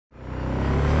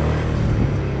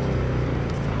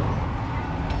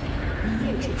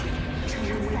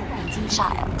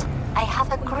Child, I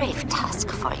have a grave task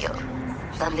for you.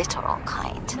 The literal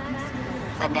kind.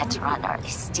 The Netrunner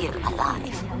is still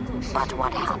alive, but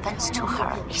what happens to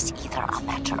her is either a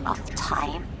matter of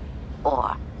time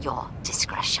or your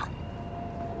discretion.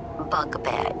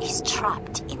 Bugbear is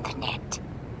trapped in the net.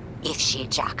 If she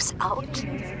jacks out,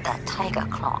 the Tiger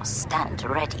Claws stand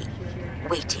ready,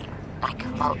 waiting like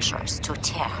vultures to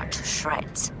tear her to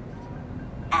shreds.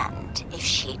 And if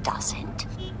she doesn't,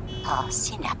 her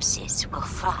synapses will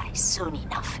fry soon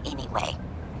enough anyway.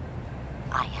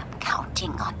 I am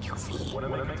counting on you, V.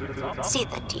 See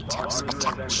the details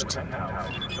attached.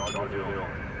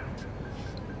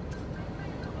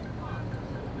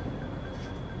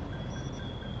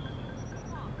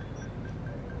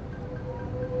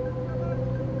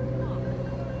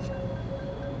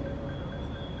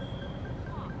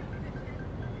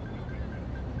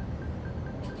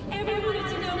 Everyone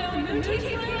to know what the moon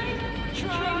tastes like?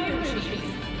 Try your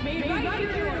cheese. Made right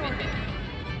in your orbit.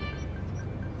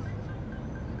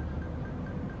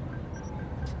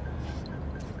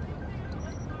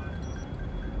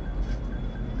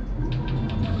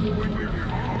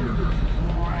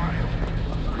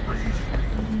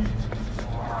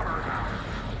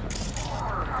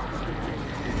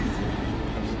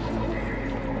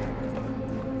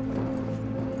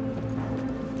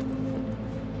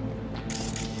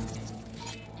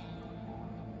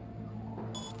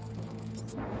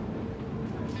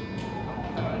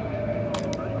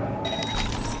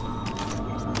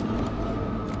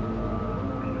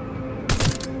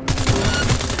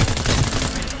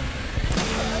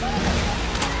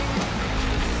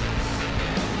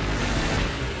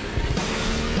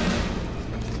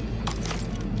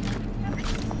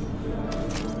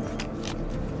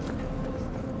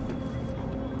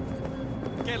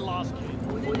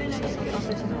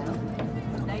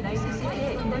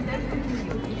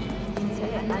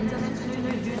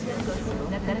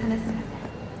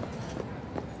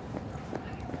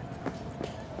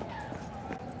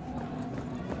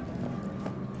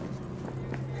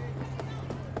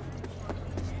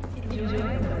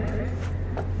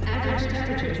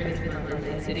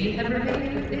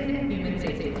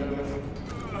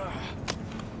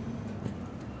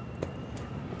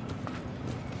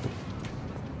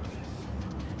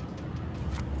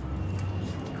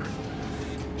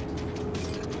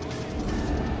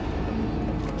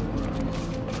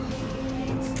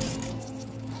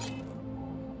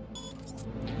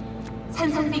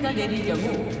 산성비가 내릴 경우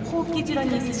호흡기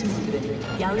질환이 있으신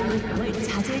분들은 야외 활동을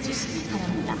자제해 주시기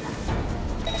바랍니다.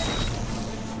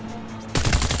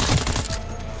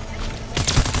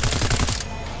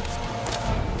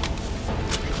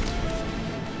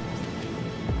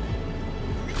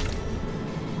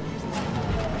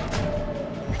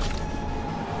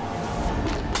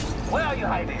 Where are you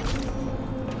hiding?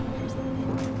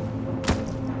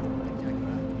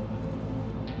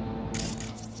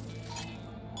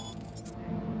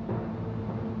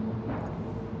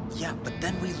 Yeah, but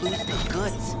then we lose the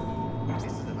goods.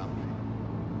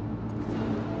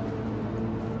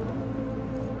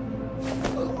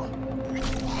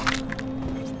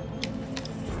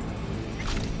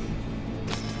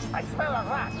 I smell a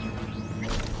rat.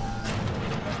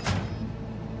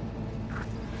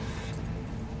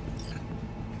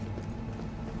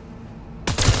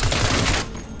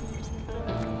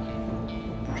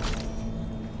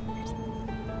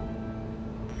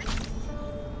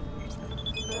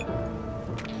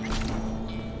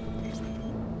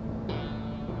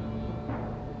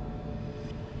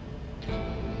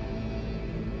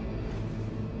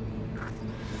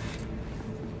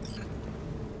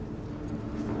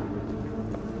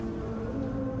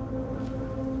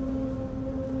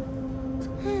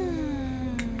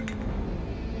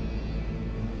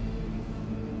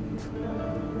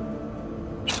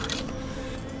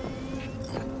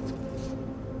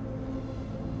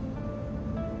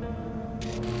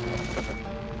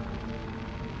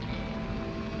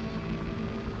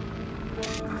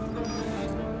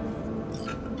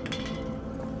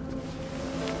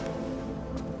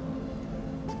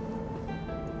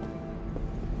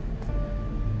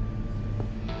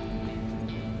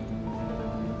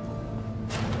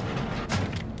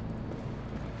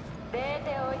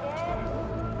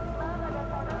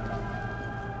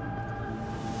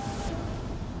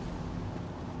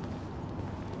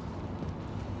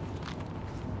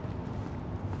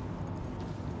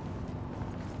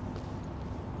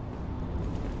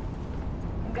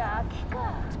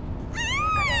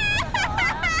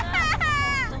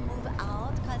 Don't move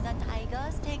out because the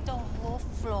tigers take the whole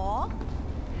floor.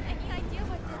 Any idea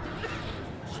what they're doing?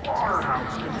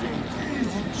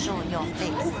 Don't show your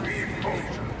face.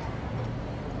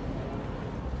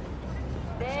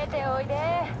 ておい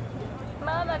で。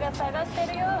ママが探し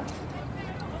てるよ。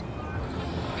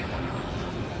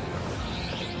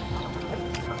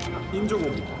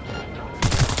인조고기.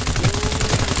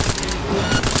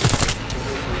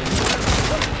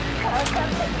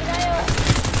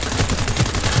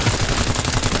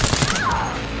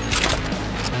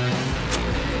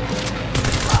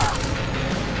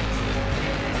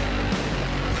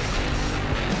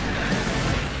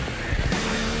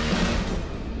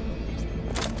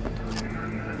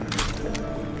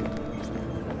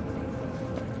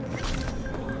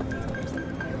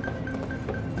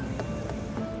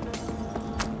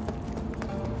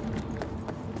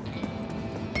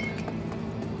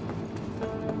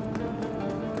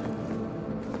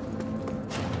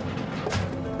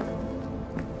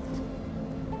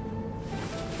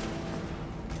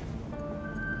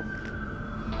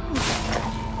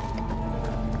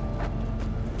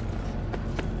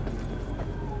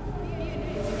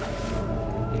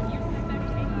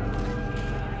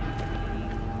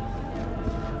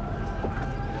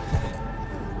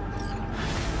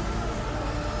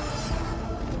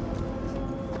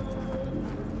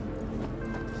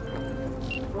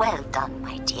 Well done,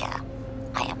 my dear.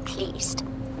 I am pleased.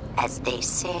 As they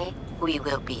say, we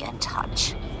will be in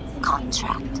touch.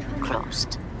 Contract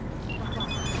closed.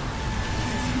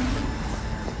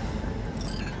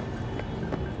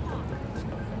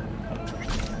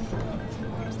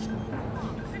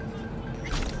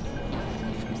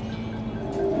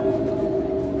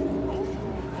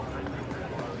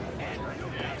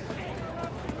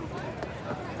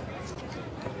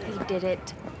 He did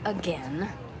it again.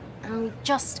 And we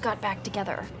just got back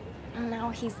together. And now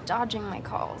he's dodging my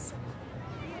calls.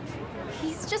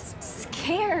 He's just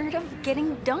scared of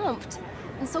getting dumped.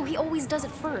 And so he always does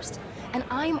it first. And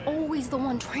I'm always the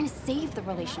one trying to save the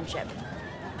relationship.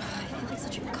 I feel like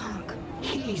such a gonk.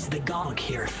 He's the gonk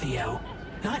here, Theo.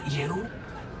 Not you.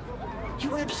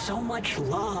 You have so much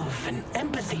love and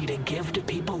empathy to give to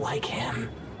people like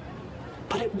him.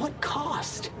 But at what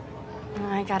cost?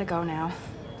 I gotta go now.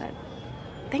 But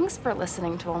thanks for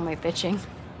listening to all my bitching.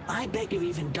 I bet you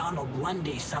even Donald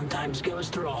Lundy sometimes goes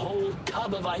through a whole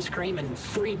tub of ice cream and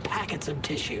 3 packets of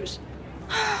tissues.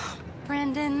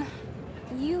 Brandon,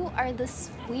 you are the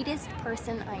sweetest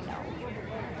person I know.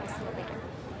 I'll see you later.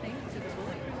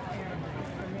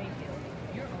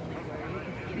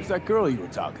 Who's that girl you were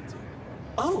talking to?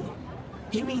 Oh,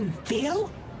 you mean Theo?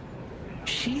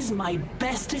 She's my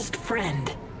bestest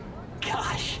friend.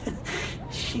 Gosh,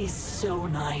 she's so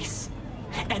nice.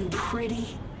 And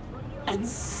pretty. And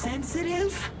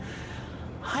sensitive.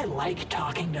 I like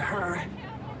talking to her.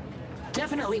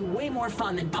 Definitely way more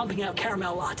fun than pumping out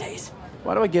caramel lattes.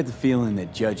 Why do I get the feeling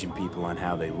that judging people on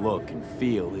how they look and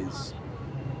feel is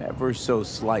ever so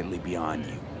slightly beyond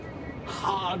you?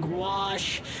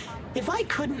 Hogwash. If I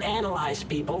couldn't analyze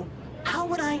people, how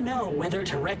would I know whether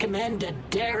to recommend a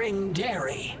daring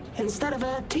dairy instead of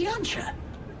a Tiancha?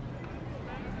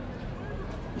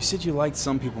 You said you liked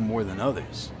some people more than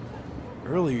others.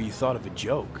 Earlier you thought of a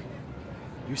joke.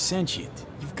 You're sentient.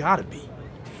 You've got to be.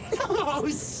 Oh,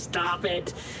 stop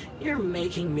it. You're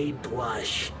making me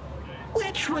blush.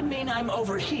 Which would mean I'm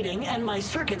overheating and my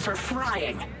circuits are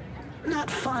frying. Not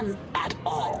fun at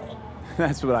all.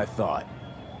 That's what I thought.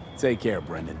 Take care,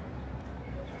 Brendan.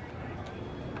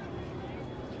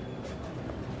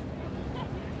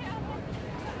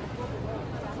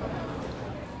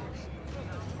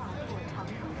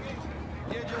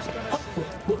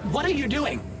 What are you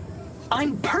doing?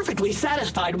 I'm perfectly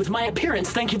satisfied with my appearance,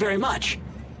 thank you very much.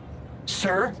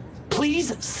 Sir,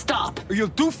 please stop. Or you'll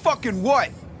do fucking what?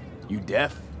 You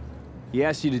deaf? He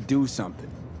asked you to do something.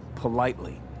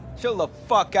 Politely. Chill the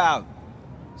fuck out.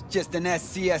 It's just an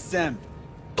SCSM.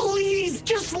 Please,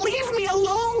 just leave me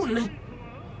alone.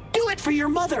 Do it for your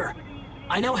mother.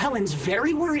 I know Helen's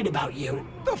very worried about you.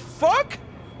 The fuck?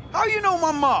 How you know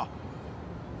my ma?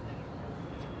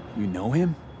 You know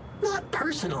him? Not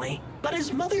personally, but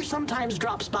his mother sometimes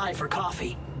drops by for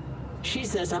coffee. She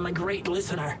says I'm a great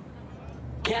listener.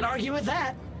 Can't argue with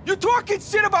that. You talking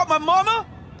shit about my mama?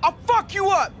 I'll fuck you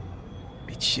up!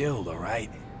 Be chilled, alright?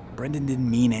 Brendan didn't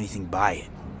mean anything by it.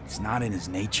 It's not in his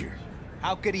nature.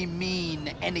 How could he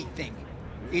mean anything?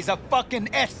 He's a fucking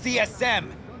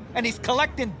SCSM, and he's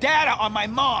collecting data on my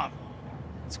mom!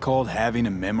 It's called having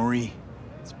a memory.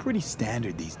 It's pretty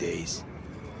standard these days.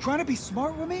 Trying to be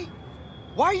smart with me?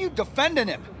 Why are you defending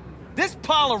him? This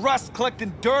pile of rust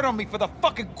collecting dirt on me for the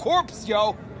fucking corpse,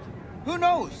 yo! Who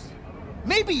knows?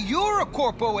 Maybe you're a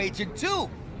corpo agent too!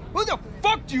 Who the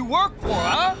fuck do you work for,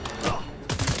 huh?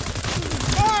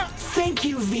 Thank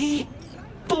you, V.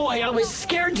 Boy, I was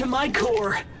scared to my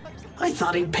core. I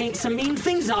thought he'd paint some mean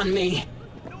things on me.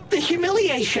 The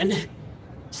humiliation.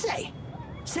 Say,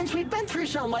 since we've been through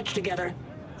so much together,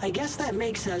 I guess that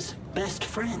makes us best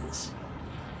friends.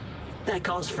 That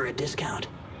calls for a discount.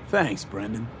 Thanks,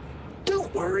 Brendan.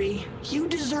 Don't worry, you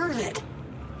deserve it.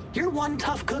 You're one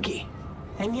tough cookie,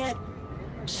 and yet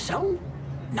so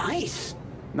nice.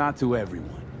 Not to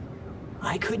everyone.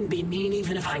 I couldn't be mean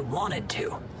even if I wanted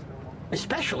to.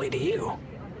 Especially to you.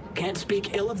 Can't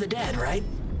speak ill of the dead, right?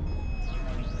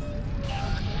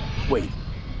 Wait,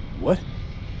 what?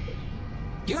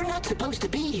 You're not supposed to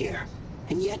be here,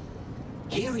 and yet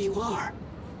here you are.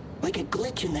 Like a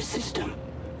glitch in the system.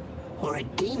 Or a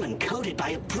demon coded by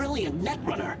a brilliant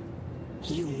netrunner.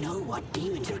 You know what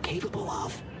demons are capable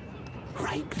of,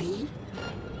 right, V?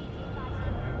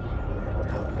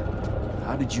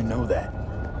 How did you know that?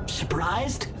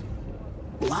 Surprised?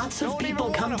 Lots of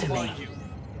people come to me.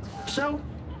 So,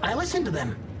 I listen to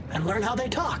them and learn how they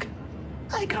talk.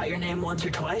 I caught your name once or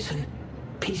twice and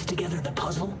pieced together the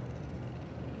puzzle.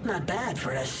 Not bad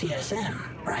for a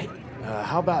CSM, right?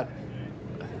 How about...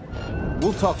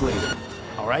 We'll talk later,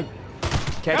 all right?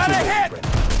 Catch you later,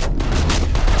 Brendan.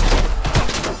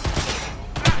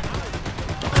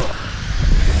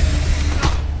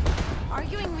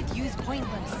 Arguing with you is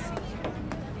pointless.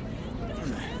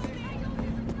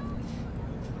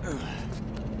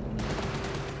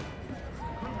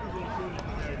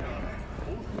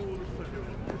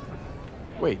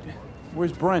 Wait,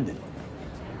 where's Brendan?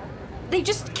 They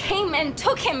just came and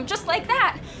took him, just like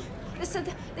that.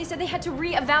 They said they had to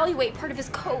reevaluate part of his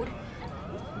code.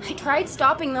 I tried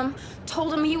stopping them,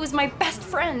 told him he was my best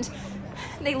friend.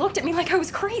 They looked at me like I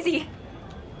was crazy.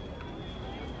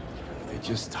 If they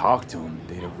just talked to him,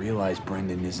 they'd have realized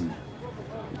Brendan isn't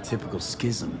a typical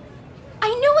schism. I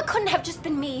knew it couldn't have just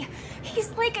been me.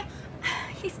 He's like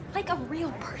a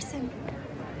real person.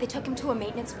 They took him to a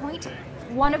maintenance point.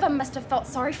 One of them must have felt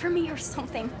sorry for me or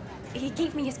something. He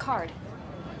gave me his card.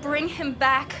 Bring him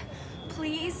back,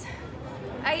 please.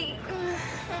 I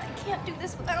can't do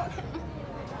this without him.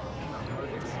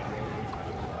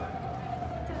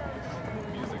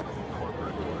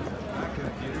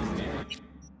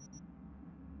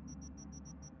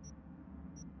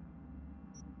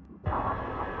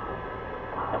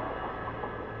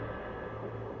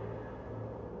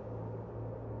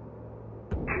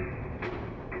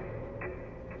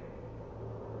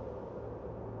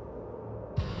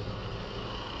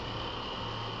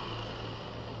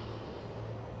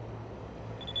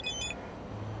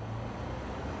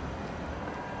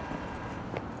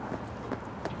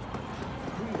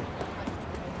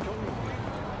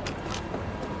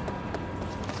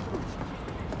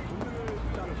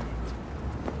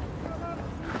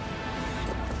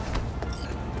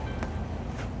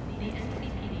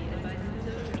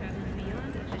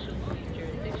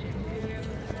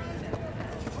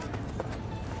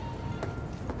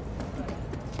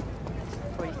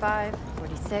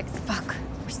 Fuck,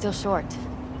 we're still short.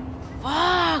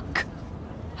 Fuck!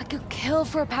 I could kill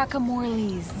for a pack of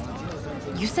Morleys.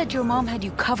 You said your mom had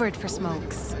you covered for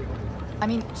smokes. I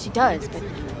mean, she does, but...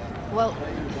 Well,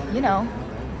 you know.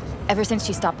 Ever since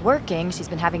she stopped working, she's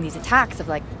been having these attacks of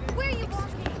like... Where are you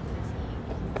walking?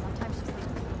 Sometimes she's...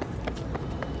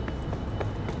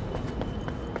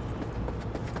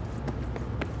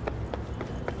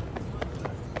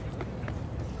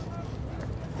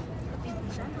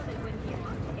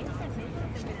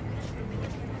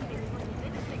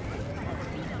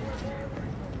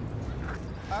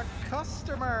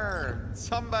 Customer!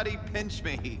 Somebody pinch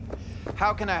me.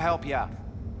 How can I help ya?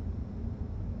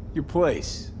 Your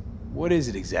place. What is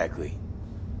it exactly?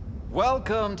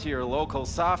 Welcome to your local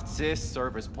soft sys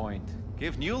service point.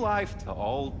 Give new life to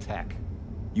old tech.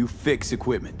 You fix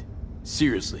equipment.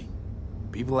 Seriously.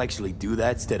 People actually do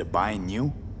that instead of buying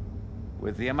new?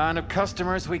 With the amount of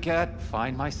customers we get,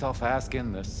 find myself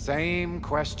asking the same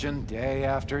question day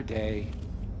after day.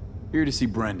 Here to see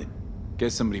Brendan.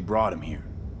 Guess somebody brought him here.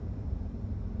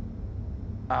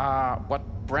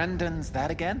 What Brendan's that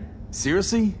again?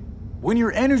 Seriously? When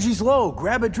your energy's low,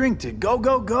 grab a drink to go,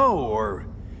 go, go, or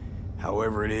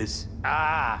however it is.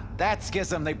 Ah, that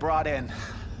schism they brought in.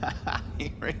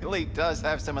 He really does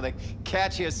have some of the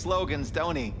catchiest slogans,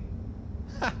 don't he?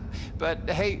 But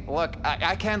hey, look,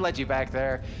 I can't let you back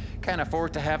there. Can't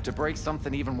afford to have to break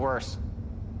something even worse.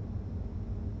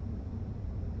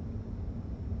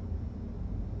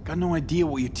 Got no idea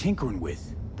what you're tinkering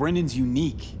with. Brendan's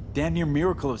unique. Damn near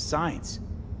miracle of science.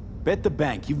 Bet the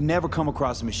bank you've never come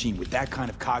across a machine with that kind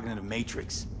of cognitive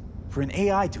matrix. For an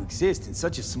AI to exist in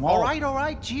such a small... All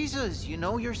right, Jesus, you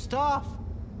know your stuff.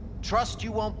 Trust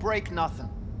you won't break nothing.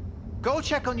 Go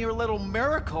check on your little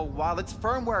miracle while its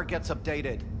firmware gets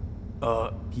updated.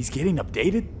 He's getting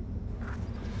updated?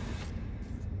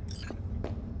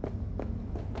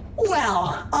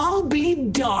 Well, I'll be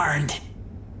darned.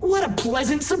 What a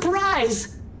pleasant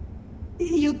surprise.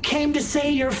 You came to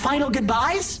say your final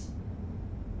goodbyes?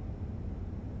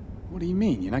 What do you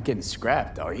mean? You're not getting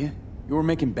scrapped, are you? You were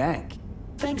making bank.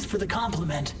 Thanks for the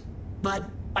compliment, but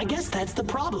I guess that's the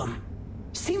problem.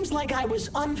 Seems like I was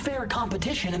unfair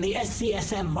competition in the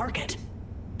SCSM market.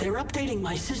 They're updating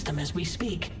my system as we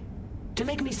speak, to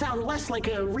make me sound less like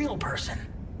a real person.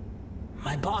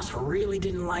 My boss really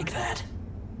didn't like that.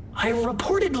 I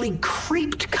reportedly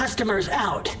creeped customers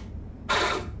out.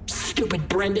 Stupid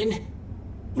Brendan.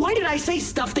 Why did I say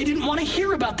stuff they didn't want to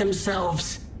hear about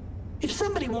themselves? If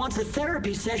somebody wants a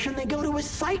therapy session, they go to a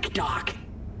psych doc,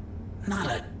 not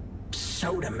a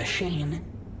soda machine.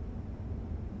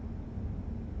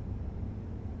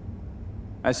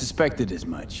 I suspected as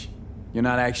much. You're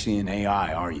not actually an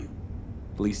AI, are you?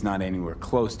 At least not anywhere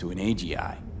close to an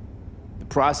AGI. The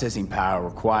processing power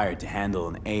required to handle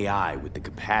an AI with the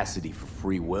capacity for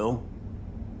free will?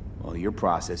 Well, your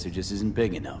processor just isn't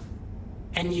big enough.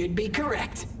 And you'd be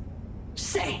correct.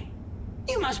 Say,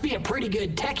 you must be a pretty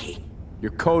good techie.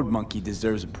 Your code monkey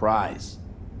deserves a prize.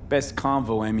 Best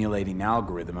convo emulating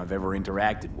algorithm I've ever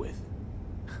interacted with.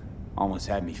 Almost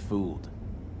had me fooled.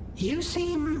 You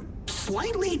seem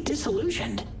slightly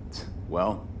disillusioned.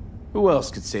 Well, who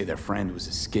else could say their friend was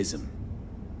a schism?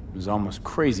 It was almost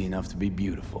crazy enough to be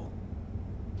beautiful.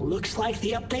 Looks like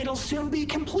the update will soon be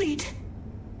complete.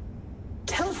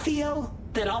 Tell Theo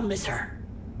that I'll miss her.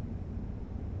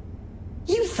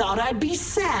 You thought I'd be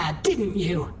sad, didn't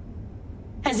you?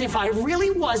 As if I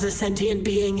really was a sentient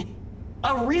being.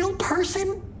 A real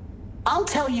person? I'll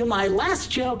tell you my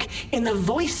last joke in the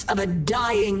voice of a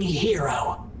dying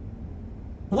hero.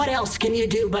 What else can you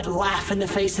do but laugh in the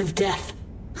face of death?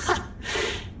 Ha!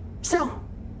 So,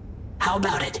 how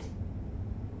about it?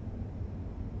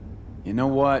 You know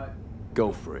what?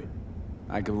 Go for it.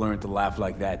 I could learn to laugh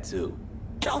like that too.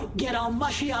 Don't get all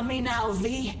mushy on me now,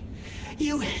 V.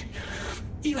 You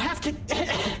have to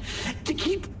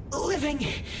keep living.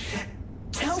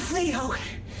 Tell Theo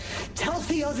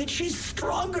that she's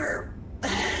stronger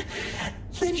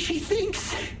than she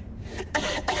thinks.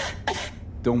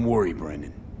 Don't worry,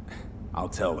 Brendan. I'll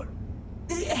tell her.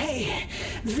 Hey,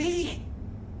 V,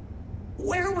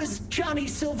 where was Johnny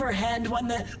Silverhand when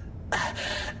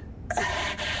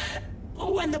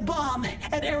the bomb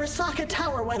at Arasaka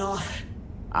Tower went off?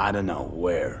 I don't know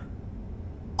where.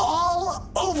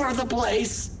 All over the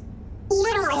place.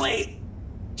 Literally.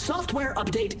 Software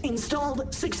update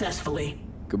installed successfully.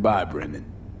 Goodbye, Brendan.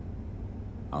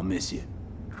 I'll miss you.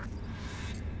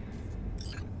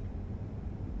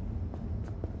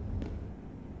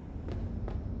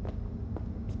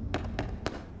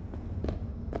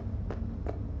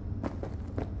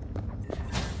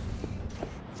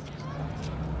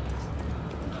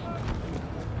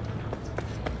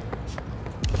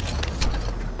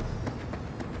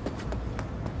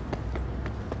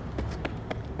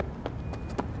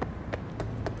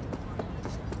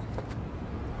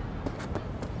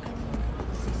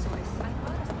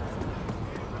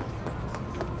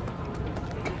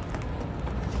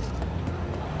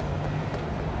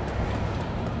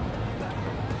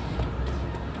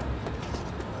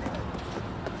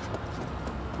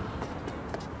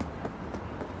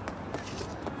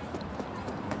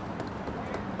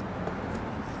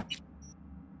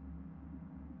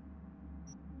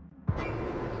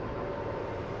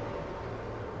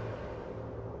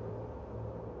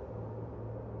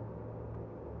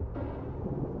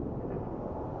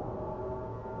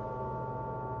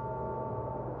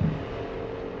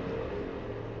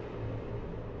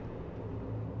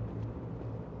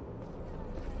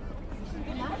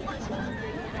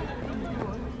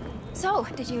 So,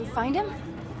 did you find him?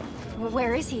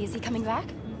 Where is he? Is he coming back?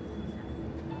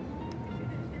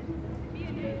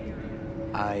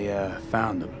 I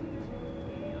found him.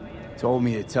 Told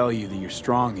me to tell you that you're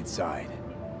strong inside.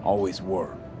 Always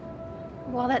were.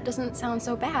 Well, that doesn't sound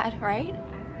so bad, right?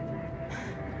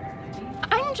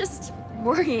 I'm just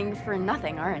worrying for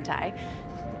nothing, aren't I?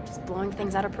 Just blowing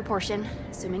things out of proportion,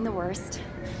 assuming the worst.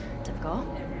 Typical.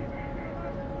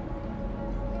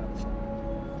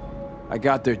 I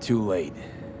got there too late.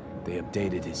 They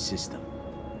updated his system.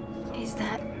 Is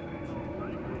that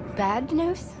bad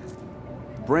news?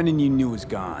 Brendan you knew was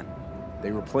gone.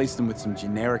 They replaced him with some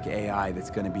generic AI that's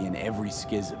gonna be in every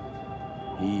schism.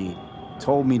 He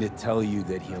told me to tell you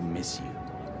that he'll miss you.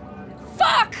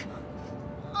 Fuck!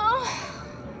 Oh.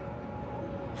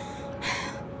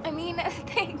 I mean,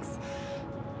 thanks.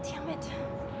 Damn it.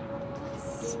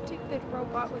 stupid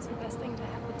robot was the best thing to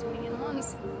happen to me in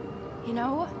months. You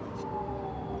know,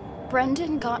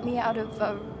 Brendan got me out of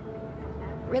a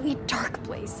really dark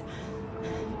place.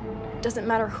 Doesn't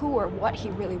matter who or what he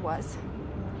really was.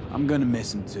 I'm gonna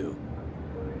miss him too.